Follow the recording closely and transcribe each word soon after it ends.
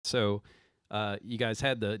So you guys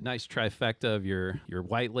had the nice trifecta of your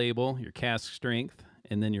white label, your cask strength,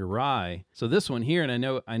 and then your rye. So this one here,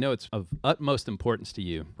 and I know it's of utmost importance to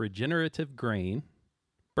you, regenerative grain,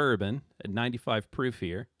 bourbon at 95 proof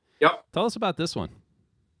here. Yep. Tell us about this one.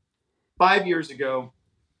 5 years ago,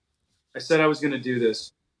 I said I was going to do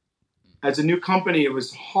this. As a new company, it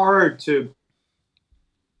was hard to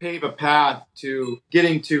pave a path to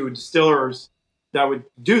getting to distillers that would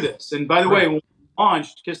do this. And by the way, when we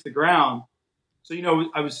launched Kiss the Ground, so,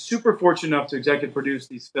 I was super fortunate enough to executive produce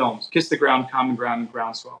these films, Kiss the Ground, Common Ground, and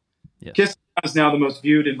Groundswell. Yes. Kiss the Ground is now the most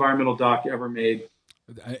viewed environmental doc ever made.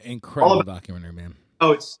 Incredible documentary, man.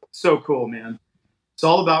 Oh, it's so cool, man. It's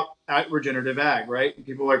all about regenerative ag, right? And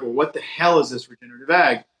people are like, well, what the hell is this regenerative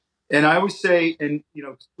ag? And I always say, and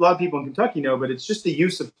a lot of people in Kentucky know, but it's just the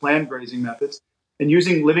use of planned grazing methods and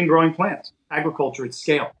using living growing plants, agriculture at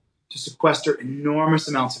scale, to sequester enormous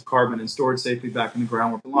amounts of carbon and store it safely back in the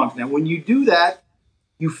ground where it belongs. Now, when you do that,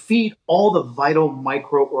 you feed all the vital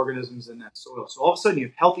microorganisms in that soil. So all of a sudden you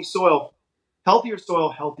have healthy soil, healthier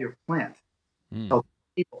plant, healthier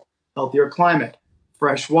people, healthier climate,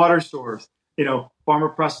 fresh water stores, farmer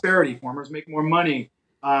prosperity, farmers make more money,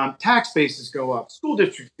 tax bases go up, school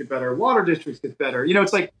districts get better, water districts get better.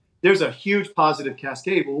 It's like there's a huge positive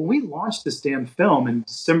cascade. Well, when we launched this damn film in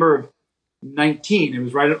December of 19, it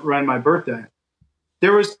was right around my birthday,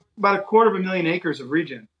 there was about 250,000 acres of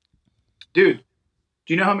regen. Dude,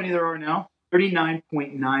 do you know how many there are now?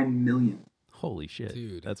 39.9 million. Holy shit.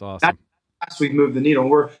 Dude. That's awesome. That's we've moved the needle.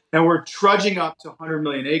 We're trudging up to 100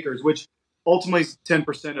 million acres, which ultimately is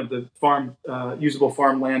 10% of the usable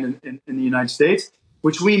farmland in the United States,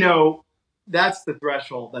 which we know that's the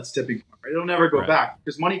threshold, that's tipping point. Right? It'll never go back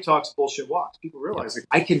because money talks, bullshit walks. People realize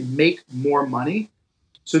I can make more money.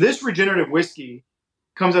 So this regenerative whiskey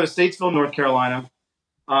comes out of Statesville, North Carolina,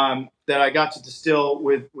 that I got to distill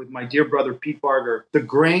with my dear brother, Pete Barger. The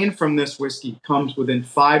grain from this whiskey comes within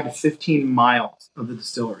 5 to 15 miles of the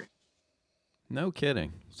distillery. No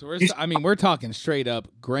kidding. So we're talking straight up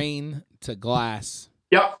grain to glass.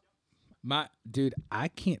 Yep. Dude, I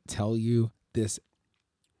can't tell you these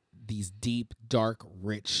deep, dark,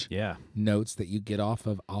 rich notes that you get off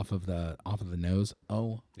of the nose.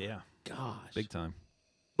 Oh yeah. Gosh. Big time.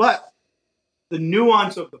 But the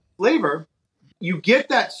nuance of the flavor, you get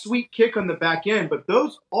that sweet kick on the back end, but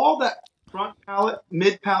all that front palate,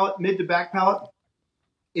 mid to back palate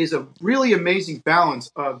is a really amazing balance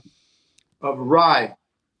of rye,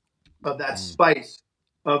 of that spice,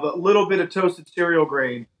 of a little bit of toasted cereal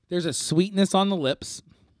grain. There's a sweetness on the lips.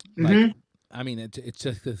 Like, it's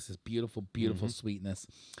just this beautiful, beautiful sweetness.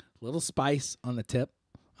 A little spice on the tip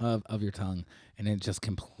of your tongue, and it just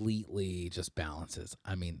completely just balances.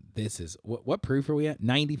 I mean, this is what proof are we at?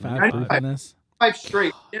 95 proof on this? 5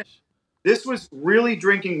 straight. Yeah. This was really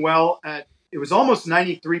drinking well it was almost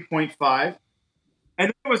 93.5, and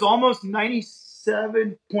it was almost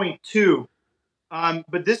 97.2.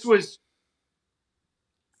 But this was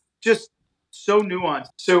just so nuanced.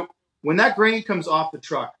 So when that grain comes off the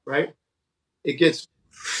truck, right, it gets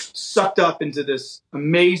sucked up into this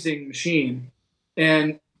amazing machine,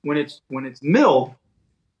 and when it's milled,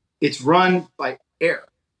 it's run by air.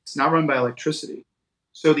 It's not run by electricity.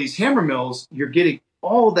 So these hammer mills, you're getting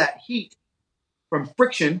all that heat from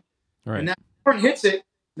friction, and that hits it,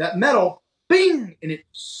 that metal, bing, and it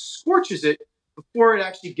scorches it before it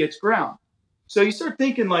actually gets ground. So you start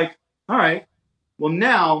thinking like, all right, well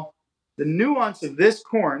now the nuance of this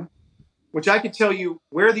corn, which I could tell you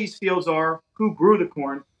where these fields are, who grew the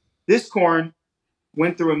corn. This corn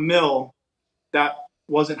went through a mill that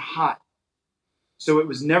wasn't hot. So it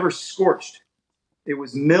was never scorched. It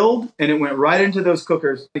was milled and it went right into those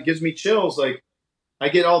cookers. It gives me chills. Like I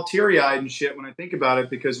get all teary-eyed and shit when I think about it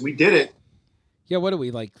because we did it. Yeah, what are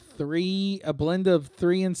we, like a blend of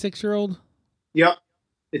 3 and 6-year-old? Yep.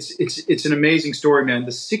 It's an amazing story, man.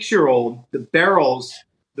 The 6-year-old, the barrels,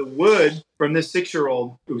 the wood from this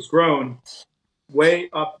 6-year-old, it was grown way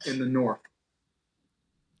up in the north.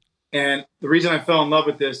 And the reason I fell in love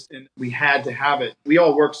with this, and we had to have it, we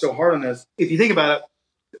all worked so hard on this. If you think about it,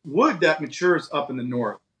 wood that matures up in the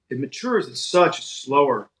north, it matures at such a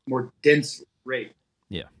slower, more dense rate.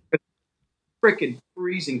 Yeah. It's freaking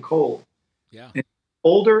freezing cold. Yeah. And it's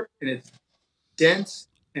older, and it's dense,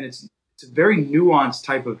 and it's a very nuanced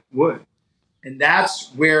type of wood. And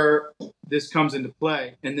that's where this comes into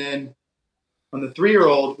play. And then on the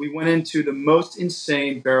 3-year-old, we went into the most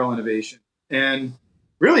insane barrel innovation. And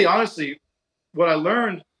really, honestly, what I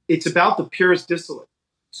learned, it's about the purest distillate.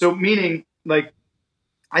 So meaning, like,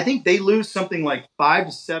 I think they lose something like 5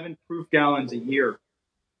 to 7 proof gallons a year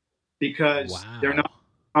because they're not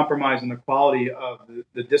compromise on the quality of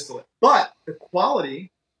the distillate. But the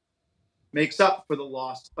quality makes up for the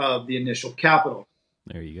loss of the initial capital.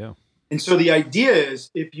 There you go. And so the idea is,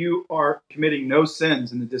 if you are committing no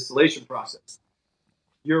sins in the distillation process,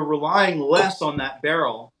 you're relying less on that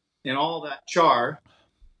barrel and all that char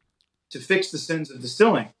to fix the sins of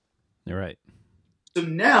distilling. You're right. So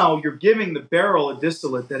now you're giving the barrel a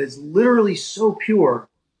distillate that is literally so pure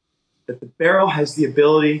that the barrel has the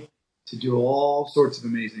ability to do all sorts of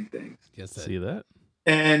amazing things. Yes, See that?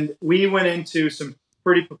 And we went into some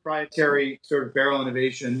pretty proprietary sort of barrel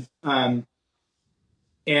innovation, and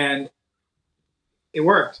it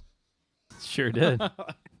worked. Sure did.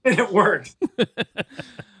 And it worked.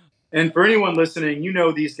 And for anyone listening, you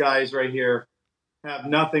know these guys right here have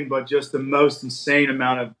nothing but just the most insane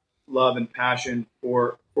amount of love and passion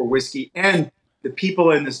for whiskey, and the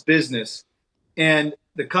people in this business and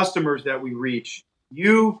the customers that we reach.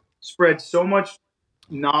 You spread so much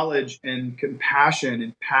knowledge and compassion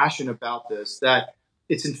and passion about this that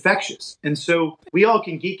it's infectious. And so we all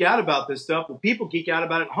can geek out about this stuff. Well, people geek out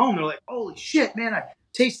about it at home. They're like, holy shit, man, I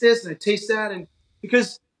taste this and I taste that. And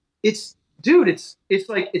because it's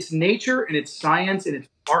like, it's nature and it's science and it's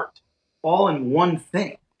art all in one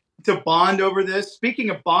thing. To bond over this.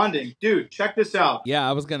 Speaking of bonding, dude, check this out. Yeah,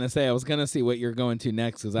 I was going to see what you're going to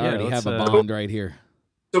next, because I already have a let's, bond right here.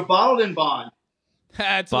 So bottled and bond.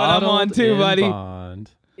 That's what I'm on too, buddy.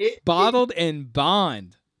 Bond. Bottled and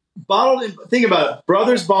bond. Bottled and, think about it.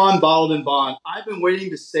 Brothers bond, bottled and bond. I've been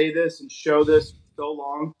waiting to say this and show this for so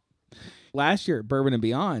long. Last year at Bourbon and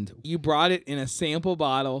Beyond, you brought it in a sample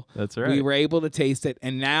bottle. That's right. We were able to taste it,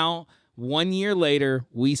 and now 1 year later,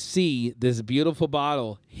 we see this beautiful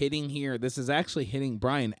bottle hitting here. This is actually hitting,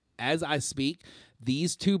 Brian, as I speak.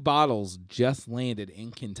 These two bottles just landed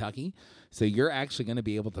in Kentucky. So you're actually going to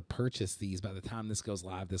be able to purchase these by the time this goes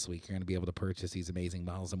live this week. You're going to be able to purchase these amazing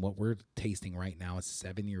bottles. And what we're tasting right now is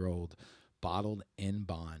 7-year-old bottled in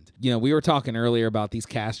bond. You know, we were talking earlier about these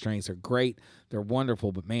cask strengths are great. They're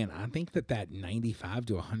wonderful. But, man, I think that 95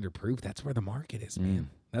 to 100 proof, that's where the market is, man.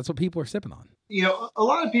 That's what people are sipping on. You know, a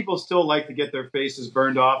lot of people still like to get their faces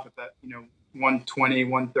burned off at that, 120,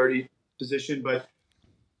 130 position. But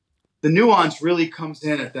the nuance really comes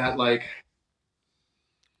in at that, like,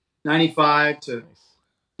 95 to,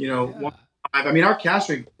 105. I mean, our cask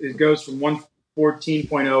strength, it goes from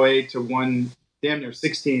 114.08 to damn near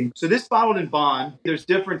 16. So this bottled in bond, there's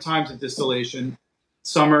different times of distillation: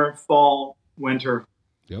 summer, fall, winter.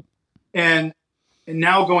 Yep. And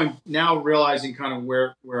now realizing kind of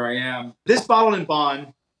where I am. This bottled in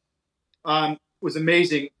bond was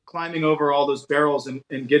amazing, climbing over all those barrels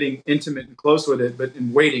and getting intimate and close with it,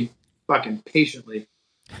 and waiting fucking patiently.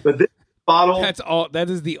 But this bottle, that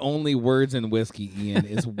is the only words in whiskey, Ian,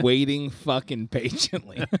 is waiting fucking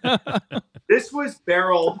patiently. This was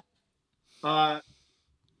barreled February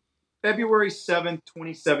 7th,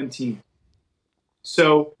 2017.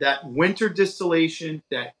 So that winter distillation,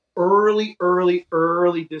 that early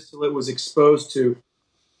distillate was exposed to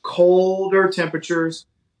colder temperatures,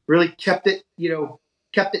 really kept it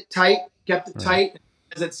tight.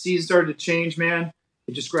 As that season started to change, man,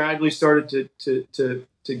 it just gradually started to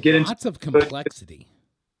get into lots of complexity.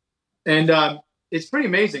 And it's pretty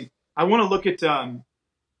amazing. I want to look at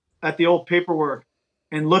the old paperwork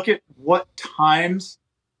and look at what times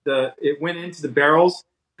it went into the barrels,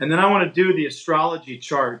 and then I want to do the astrology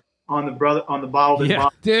chart on the bottled and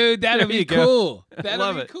bond. Dude, that'd be cool. Love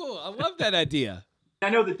That'd be it. cool. I love that idea. I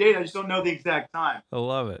know the date, I just don't know the exact time. I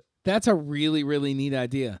love it. That's a really, really neat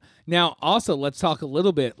idea. Now, also, let's talk a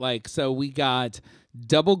little bit. So we got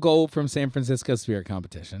double gold from San Francisco Spirit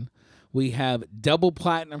Competition. We have double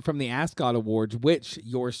platinum from the Ascot Awards, which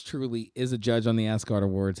yours truly is a judge on the Ascot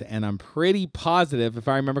Awards. And I'm pretty positive, if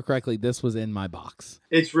I remember correctly, this was in my box.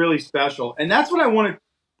 It's really special. And that's what I want to,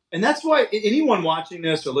 and that's why anyone watching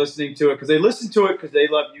this or listening to it, because they listen to it because they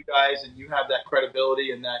love you guys and you have that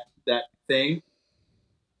credibility and that thing.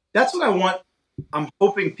 That's what I want. I'm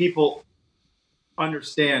hoping people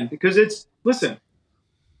understand, because listen,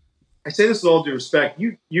 I say this with all due respect.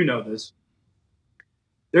 You know this.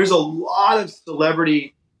 There's a lot of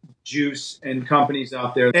celebrity juice and companies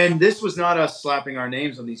out there. And this was not us slapping our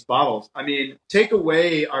names on these bottles. I mean, take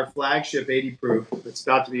away our flagship 80 proof. It's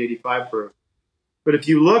about to be 85 proof. But if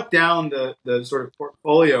you look down the sort of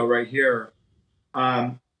portfolio right here,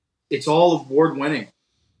 it's all award winning.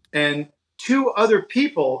 And two other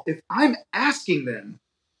people, if I'm asking them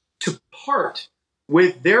to part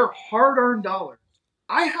with their hard-earned dollars,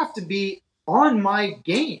 I have to be on my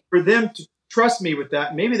game for them to trust me with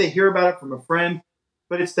that. Maybe they hear about it from a friend,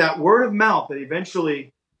 but it's that word of mouth that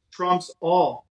eventually trumps all.